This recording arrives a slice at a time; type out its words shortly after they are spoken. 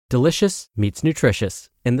Delicious meets nutritious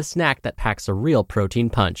in the snack that packs a real protein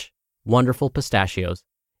punch. Wonderful Pistachios.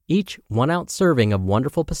 Each 1-ounce serving of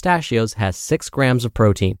Wonderful Pistachios has 6 grams of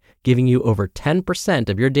protein, giving you over 10%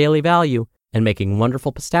 of your daily value and making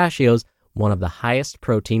Wonderful Pistachios one of the highest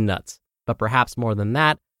protein nuts. But perhaps more than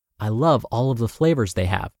that, I love all of the flavors they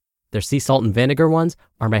have. Their sea salt and vinegar ones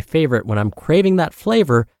are my favorite when I'm craving that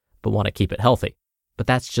flavor but want to keep it healthy. But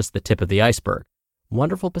that's just the tip of the iceberg.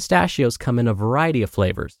 Wonderful Pistachios come in a variety of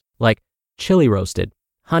flavors, like chili roasted,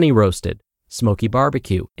 honey roasted, smoky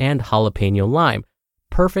barbecue, and jalapeno lime,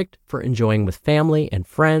 perfect for enjoying with family and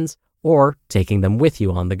friends or taking them with you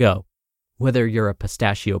on the go. Whether you're a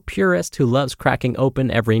pistachio purist who loves cracking open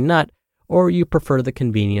every nut, or you prefer the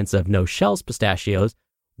convenience of no-shells pistachios,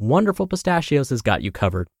 Wonderful Pistachios has got you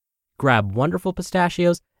covered. Grab Wonderful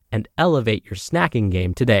Pistachios and elevate your snacking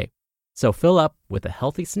game today. So fill up with a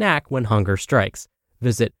healthy snack when hunger strikes.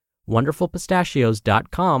 Visit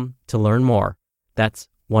wonderfulpistachios.com to learn more. That's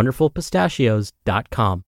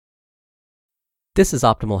wonderfulpistachios.com. This is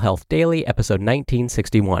Optimal Health Daily, episode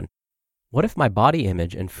 1961. What if my body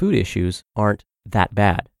image and food issues aren't that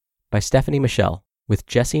bad? By Stefanie Michele with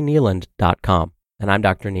jesseneeland.com. And I'm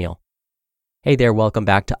Dr. Neil. Hey there, welcome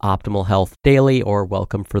back to Optimal Health Daily, or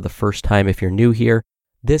welcome for the first time if you're new here.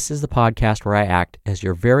 This is the podcast where I act as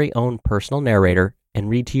your very own personal narrator and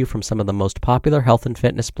read to you from some of the most popular health and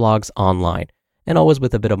fitness blogs online, and always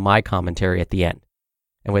with a bit of my commentary at the end.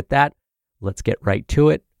 And with that, let's get right to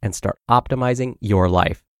it and start optimizing your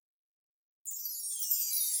life.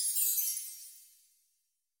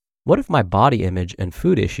 What if my body image and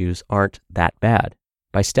food issues aren't that bad?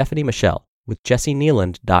 By Stefanie Michele with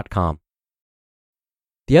jesseneeland.com.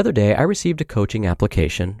 The other day, I received a coaching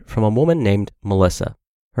application from a woman named Melissa.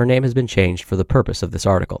 Her name has been changed for the purpose of this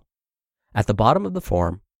article. At the bottom of the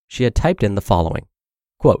form, she had typed in the following,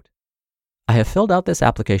 quote, "I have filled out this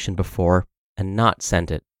application before and not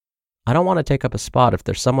sent it. I don't want to take up a spot if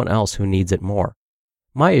there's someone else who needs it more.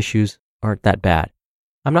 My issues aren't that bad.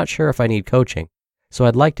 I'm not sure if I need coaching, so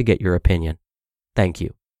I'd like to get your opinion. Thank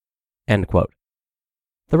you." End quote.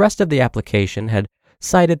 The rest of the application had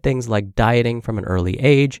cited things like dieting from an early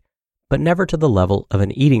age, but never to the level of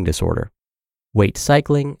an eating disorder. Weight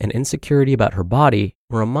cycling and insecurity about her body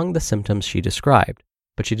were among the symptoms she described,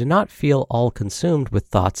 but she did not feel all consumed with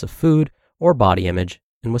thoughts of food or body image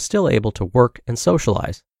and was still able to work and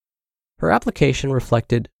socialize. Her application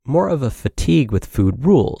reflected more of a fatigue with food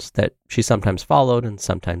rules that she sometimes followed and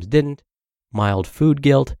sometimes didn't, mild food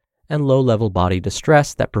guilt, and low-level body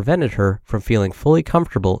distress that prevented her from feeling fully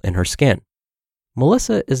comfortable in her skin.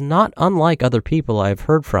 Melissa is not unlike other people I have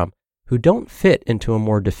heard from who don't fit into a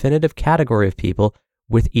more definitive category of people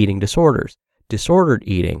with eating disorders, disordered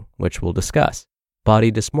eating, which we'll discuss,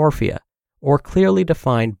 body dysmorphia, or clearly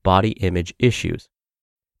defined body image issues.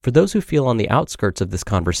 For those who feel on the outskirts of this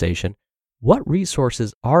conversation, what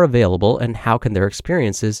resources are available and how can their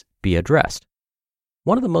experiences be addressed?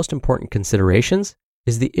 One of the most important considerations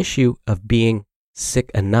is the issue of being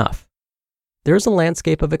sick enough. There is a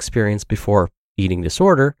landscape of experience before eating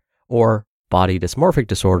disorder or body dysmorphic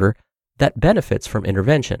disorder that benefits from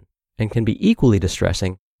intervention and can be equally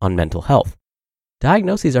distressing on mental health.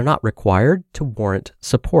 Diagnoses are not required to warrant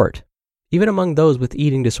support. Even among those with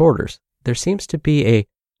eating disorders, there seems to be a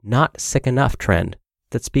not sick enough trend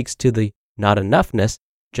that speaks to the not enoughness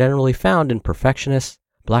generally found in perfectionists,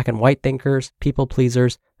 black and white thinkers, people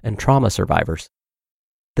pleasers, and trauma survivors.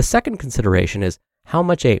 The second consideration is how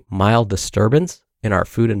much a mild disturbance in our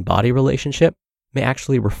food and body relationship may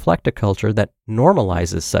actually reflect a culture that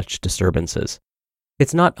normalizes such disturbances.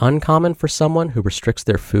 It's not uncommon for someone who restricts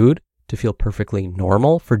their food to feel perfectly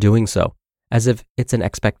normal for doing so, as if it's an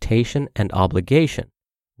expectation and obligation,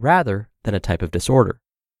 rather than a type of disorder.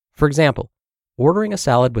 For example, ordering a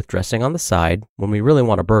salad with dressing on the side when we really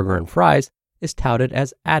want a burger and fries is touted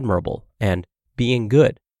as admirable and being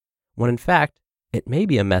good, when in fact, it may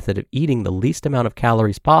be a method of eating the least amount of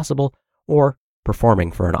calories possible or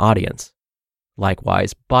performing for an audience.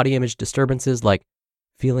 Likewise, body image disturbances like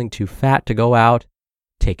feeling too fat to go out,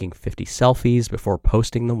 taking 50 selfies before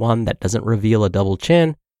posting the one that doesn't reveal a double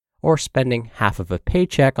chin, or spending half of a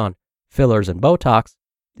paycheck on fillers and Botox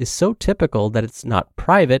is so typical that it's not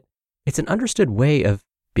private, it's an understood way of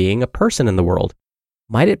being a person in the world.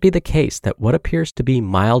 Might it be the case that what appears to be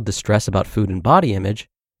mild distress about food and body image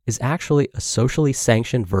is actually a socially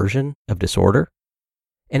sanctioned version of disorder?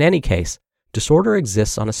 In any case, disorder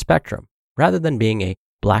exists on a spectrum, rather than being a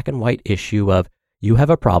black and white issue of you have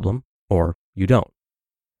a problem or you don't.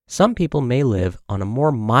 Some people may live on a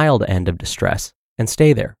more mild end of distress and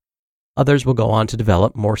stay there. Others will go on to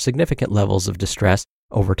develop more significant levels of distress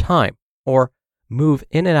over time, or move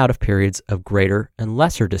in and out of periods of greater and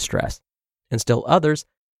lesser distress, and still others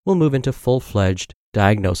will move into full-fledged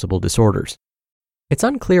diagnosable disorders. It's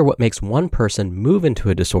unclear what makes one person move into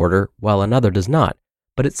a disorder while another does not,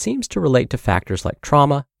 but it seems to relate to factors like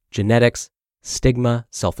trauma, genetics, stigma,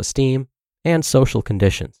 self-esteem, and social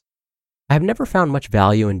conditions. I have never found much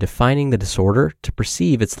value in defining the disorder to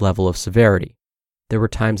perceive its level of severity. There were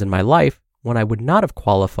times in my life when I would not have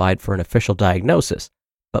qualified for an official diagnosis,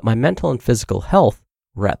 but my mental and physical health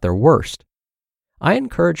were at their worst. I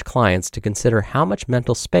encourage clients to consider how much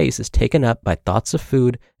mental space is taken up by thoughts of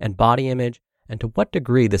food and body image, and to what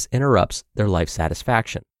degree this interrupts their life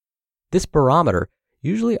satisfaction. This barometer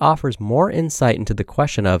usually offers more insight into the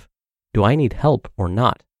question of, do I need help or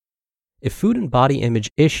not? If food and body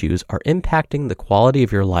image issues are impacting the quality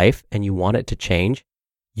of your life and you want it to change,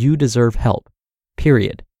 you deserve help.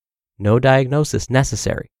 Period. No diagnosis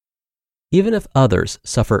necessary. Even if others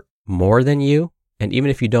suffer more than you, and even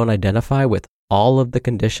if you don't identify with all of the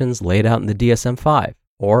conditions laid out in the DSM-5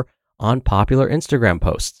 or on popular Instagram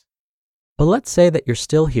posts. But let's say that you're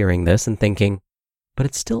still hearing this and thinking, but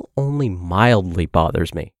it still only mildly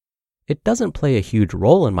bothers me. It doesn't play a huge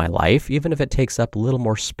role in my life, even if it takes up a little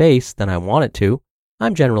more space than I want it to.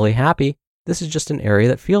 I'm generally happy. This is just an area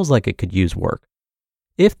that feels like it could use work.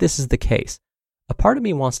 If this is the case, a part of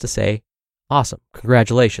me wants to say, awesome,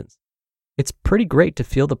 congratulations. It's pretty great to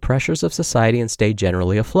feel the pressures of society and stay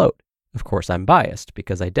generally afloat. Of course, I'm biased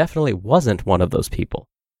because I definitely wasn't one of those people.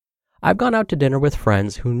 I've gone out to dinner with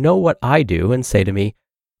friends who know what I do and say to me,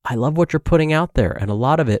 I love what you're putting out there, and a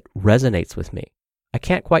lot of it resonates with me. I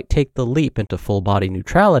can't quite take the leap into full body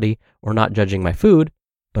neutrality or not judging my food,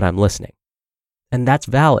 but I'm listening. And that's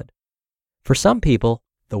valid. For some people,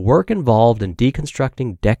 the work involved in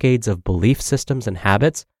deconstructing decades of belief systems and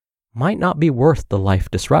habits might not be worth the life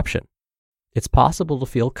disruption. It's possible to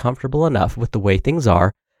feel comfortable enough with the way things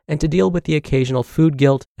are and to deal with the occasional food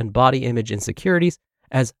guilt and body image insecurities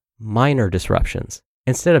as minor disruptions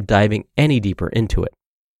instead of diving any deeper into it.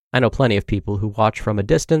 I know plenty of people who watch from a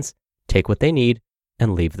distance, take what they need,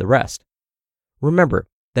 and leave the rest. Remember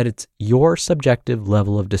that it's your subjective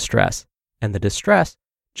level of distress, and the distress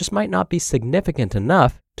just might not be significant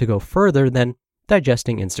enough to go further than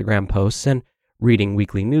digesting Instagram posts and reading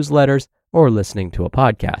weekly newsletters or listening to a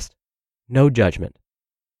podcast. No judgment.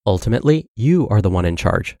 Ultimately, you are the one in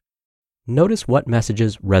charge. Notice what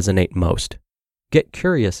messages resonate most. Get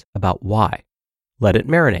curious about why. Let it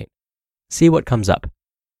marinate. See what comes up.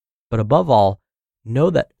 But above all, know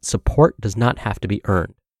that support does not have to be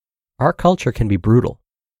earned. Our culture can be brutal.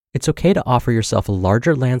 It's okay to offer yourself a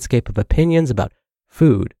larger landscape of opinions about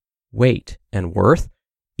food, weight, and worth,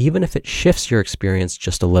 even if it shifts your experience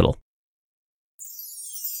just a little.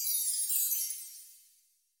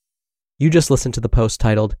 You just listened to the post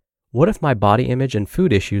titled, What If My Body Image and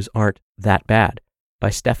Food Issues Aren't That Bad? By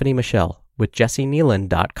Stefanie Michele with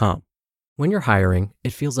JessieKneeland.com. When you're hiring,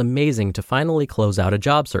 it feels amazing to finally close out a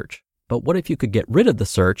job search. But what if you could get rid of the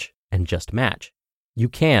search and just match? You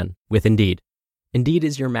can with Indeed. Indeed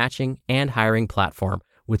is your matching and hiring platform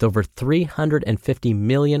with over 350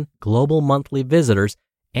 million global monthly visitors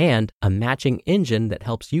and a matching engine that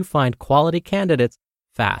helps you find quality candidates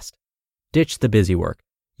fast. Ditch the busy work.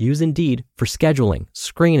 Use Indeed for scheduling,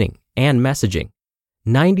 screening, and messaging.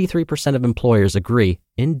 93% of employers agree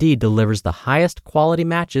Indeed delivers the highest quality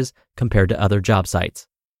matches compared to other job sites.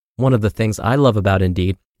 One of the things I love about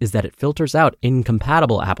Indeed is that it filters out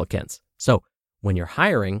incompatible applicants. So when you're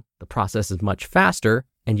hiring, the process is much faster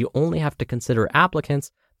and you only have to consider applicants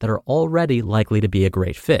that are already likely to be a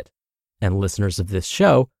great fit. And listeners of this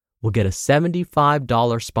show will get a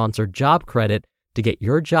 $75 sponsored job credit to get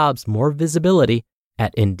your jobs more visibility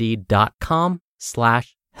at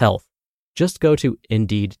Indeed.com/health. Just go to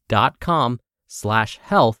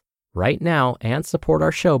Indeed.com/health right now and support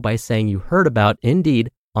our show by saying you heard about Indeed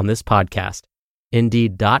on this podcast.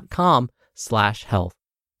 Indeed.com/health.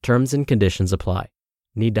 Terms and conditions apply.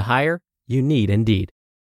 Need to hire? You need Indeed.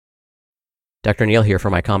 Dr. Neil here for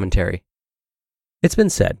my commentary. It's been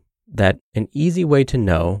said that an easy way to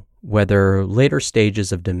know whether later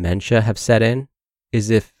stages of dementia have set in is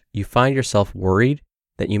if you find yourself worried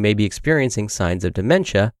that you may be experiencing signs of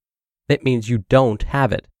dementia, that means you don't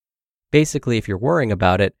have it. Basically, if you're worrying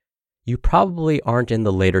about it, you probably aren't in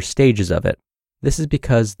the later stages of it. This is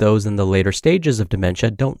because those in the later stages of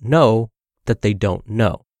dementia don't know that they don't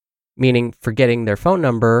know. Meaning forgetting their phone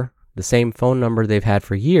number, the same phone number they've had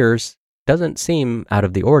for years, doesn't seem out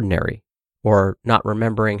of the ordinary. Or not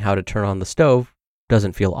remembering how to turn on the stove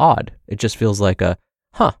doesn't feel odd. It just feels like a,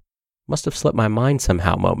 must have slipped my mind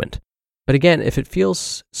somehow moment. But again, if it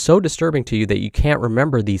feels so disturbing to you that you can't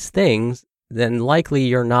remember these things, then likely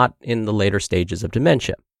you're not in the later stages of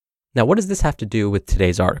dementia. Now, what does this have to do with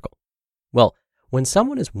today's article? Well, when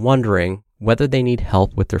someone is wondering whether they need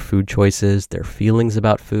help with their food choices, their feelings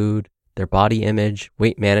about food, their body image,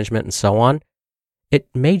 weight management, and so on, it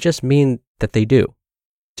may just mean that they do.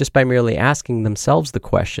 Just by merely asking themselves the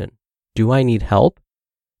question, do I need help?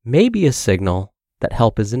 May be a signal that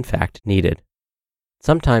help is in fact needed.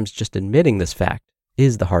 Sometimes just admitting this fact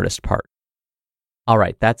is the hardest part. All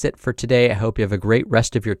right, that's it for today. I hope you have a great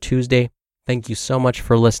rest of your Tuesday. Thank you so much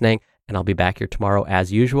for listening, and I'll be back here tomorrow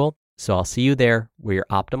as usual. So I'll see you there where your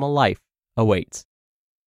optimal life awaits.